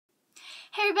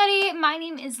Hey everybody, my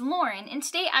name is Lauren, and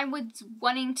today I was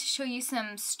wanting to show you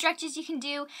some stretches you can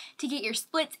do to get your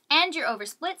splits and your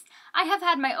oversplits. I have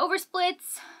had my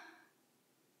oversplits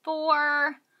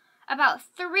for about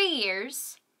 3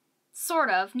 years, sort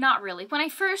of, not really. When I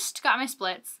first got my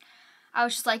splits, I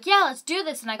was just like, yeah, let's do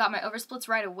this, and I got my oversplits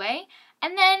right away.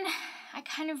 And then I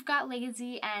kind of got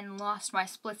lazy and lost my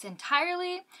splits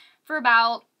entirely for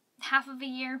about half of a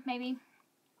year, maybe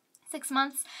 6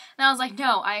 months, and I was like,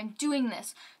 no, I'm doing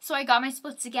this. So I got my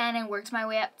splits again and worked my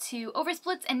way up to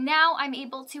oversplits, and now I'm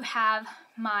able to have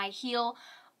my heel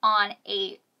on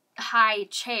a high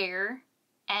chair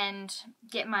and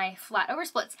get my flat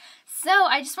oversplits. So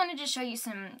I just wanted to show you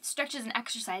some stretches and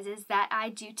exercises that I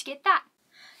do to get that.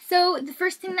 So the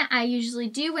first thing that I usually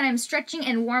do when I'm stretching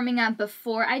and warming up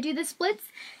before I do the splits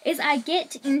is I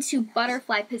get into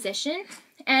butterfly position,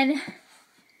 and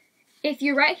if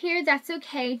you're right here, that's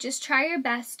okay. Just try your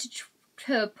best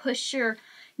to push your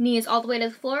knees all the way to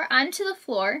the floor, onto the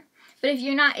floor. But if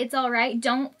you're not, it's all right.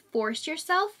 Don't force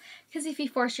yourself, because if you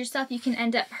force yourself, you can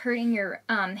end up hurting your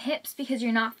hips because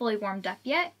you're not fully warmed up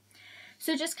yet.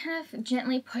 So just kind of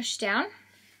gently push down.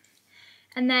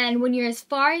 And then when you're as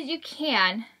far as you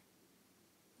can,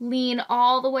 lean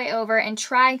all the way over and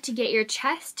try to get your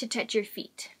chest to touch your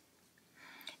feet.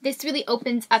 This really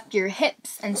opens up your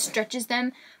hips and stretches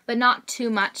them, but not too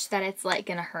much that it's like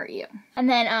gonna hurt you. And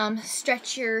then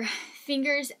stretch your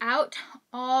fingers out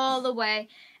all the way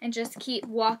and just keep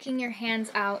walking your hands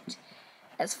out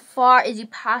as far as you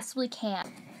possibly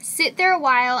can. Sit there a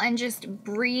while and just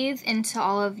breathe into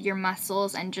all of your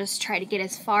muscles and just try to get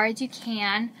as far as you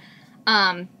can.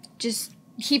 Just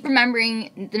keep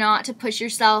remembering not to push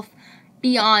yourself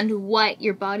beyond what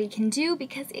your body can do,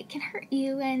 because it can hurt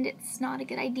you and it's not a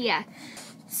good idea.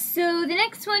 So the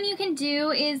next one you can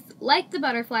do is like the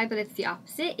butterfly, but it's the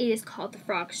opposite. It is called the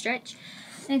frog stretch.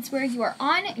 And it's where you are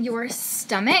on your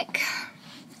stomach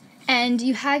and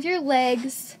you have your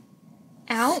legs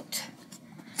out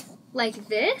like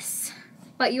this,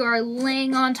 but you are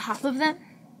laying on top of them.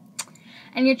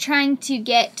 And you're trying to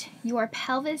get your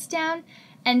pelvis down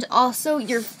and also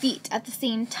your feet at the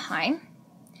same time.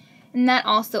 And that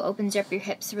also opens up your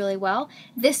hips really well.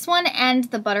 This one and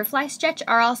the butterfly stretch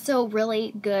are also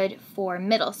really good for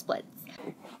middle splits.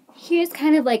 Here's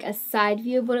kind of like a side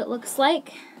view of what it looks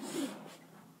like.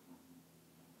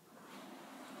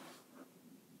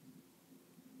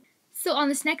 So on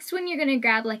this next one, you're going to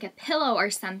grab like a pillow or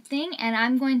something, and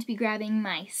I'm going to be grabbing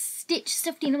my Stitch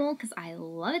stuffed animal because I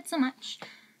love it so much.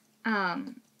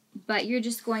 But you're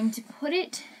just going to put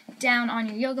it down on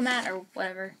your yoga mat or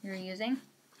whatever you're using.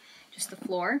 Just the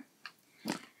floor.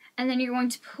 And then you're going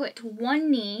to put one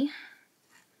knee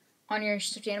on your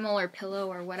stuffed animal or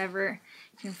pillow or whatever.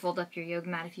 You can fold up your yoga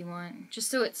mat if you want, just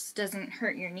so it doesn't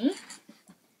hurt your knee.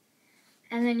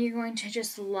 And then you're going to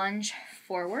just lunge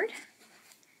forward.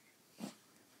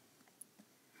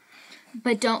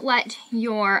 But don't let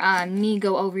your knee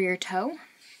go over your toe.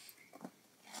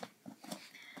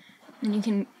 Then you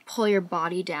can pull your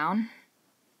body down.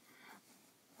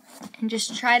 And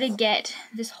just try to get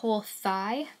this whole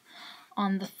thigh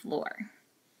on the floor.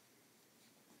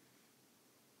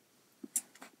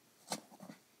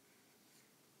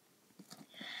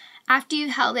 After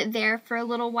you've held it there for a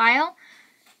little while,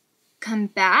 come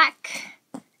back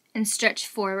and stretch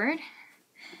forward.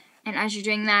 And as you're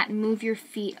doing that, move your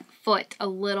foot a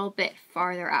little bit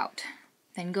farther out.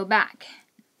 Then go back.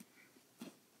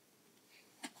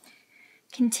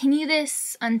 Continue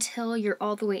this until you're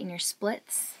all the way in your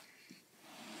splits.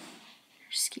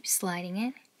 Just keep sliding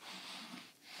it.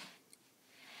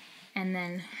 And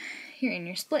then you're in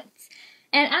your splits.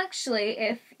 And actually,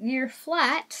 if you're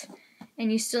flat and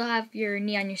you still have your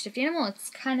knee on your stuffed animal, it's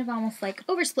kind of almost like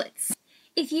oversplits.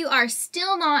 If you are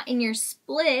still not in your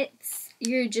splits,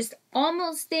 you're just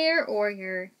almost there, or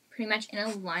you're pretty much in a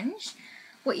lunge,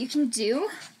 what you can do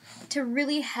to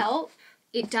really help,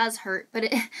 it does hurt, but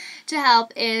to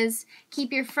help is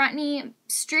keep your front knee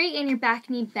straight and your back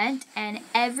knee bent, and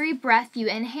every breath you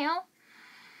inhale,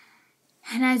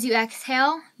 and as you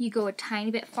exhale, you go a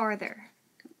tiny bit farther.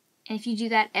 And if you do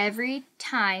that every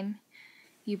time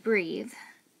you breathe,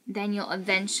 then you'll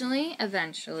eventually,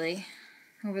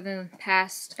 over the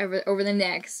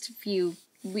next few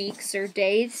weeks or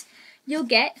days, you'll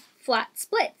get flat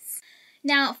splits.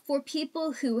 Now, for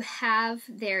people who have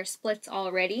their splits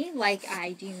already, like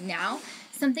I do now,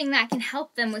 something that can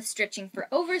help them with stretching for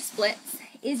oversplits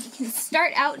is you can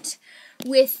start out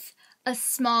with a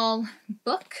small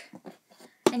book,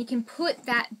 and you can put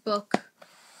that book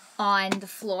on the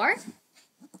floor.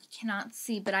 You cannot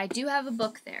see, but I do have a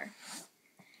book there.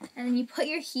 And then you put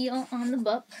your heel on the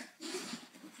book,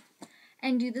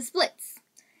 and do the splits.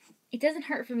 It doesn't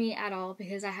hurt for me at all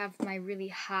because I have my really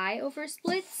high over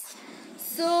splits.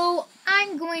 So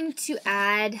I'm going to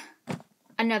add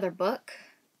another book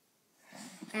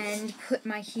and put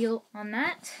my heel on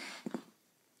that.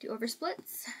 Do over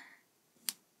splits.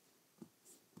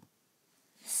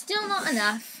 Still not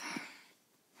enough.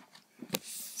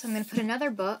 So I'm going to put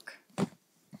another book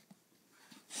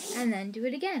and then do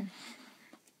it again.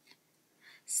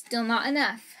 Still not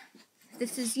enough. If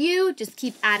this is you, just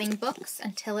keep adding books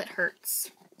until it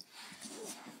hurts.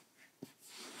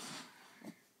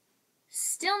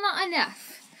 Still not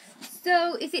enough.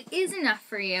 So if it is enough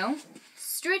for you,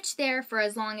 stitch there for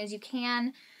as long as you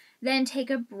can, then take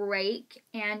a break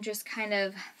and just kind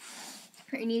of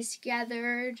put your knees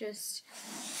together, just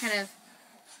kind of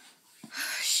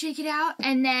shake it out,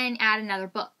 and then add another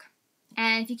book.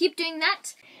 And if you keep doing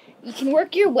that, you can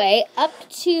work your way up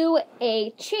to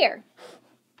a chair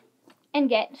and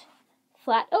get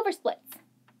flat over splits.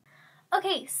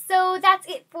 Okay, so that's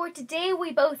it for today.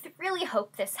 We both really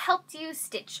hope this helped you.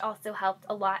 Stitch also helped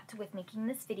a lot with making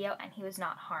this video, and he was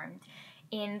not harmed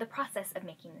in the process of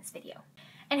making this video.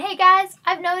 And hey guys,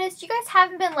 I've noticed you guys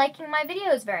haven't been liking my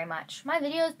videos very much. My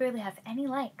videos barely have any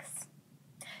likes.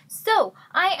 So,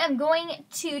 I am going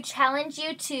to challenge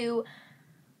you to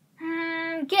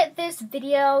get this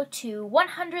video to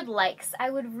 100 likes. I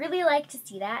would really like to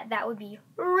see that. That would be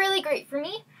really great for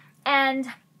me. And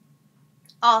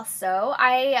also,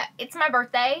 it's my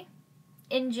birthday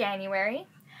in January,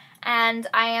 and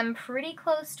I am pretty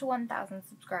close to 1,000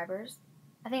 subscribers.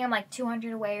 I think I'm like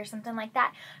 200 away or something like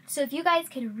that. So if you guys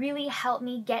could really help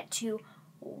me get to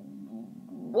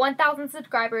 1,000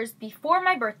 subscribers before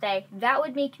my birthday, that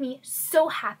would make me so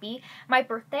happy. My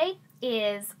birthday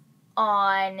is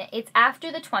it's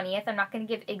after the 20th. I'm not going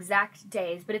to give exact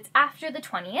days, but it's after the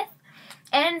 20th.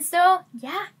 And so,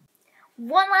 yeah.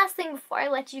 One last thing before I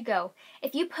let you go.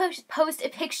 If you post a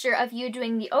picture of you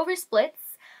doing the over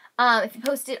splits, if you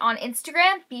post it on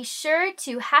Instagram, be sure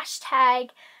to hashtag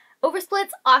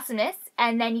oversplitsawesomeness,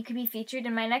 and then you could be featured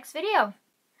in my next video.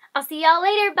 I'll see y'all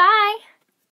later. Bye!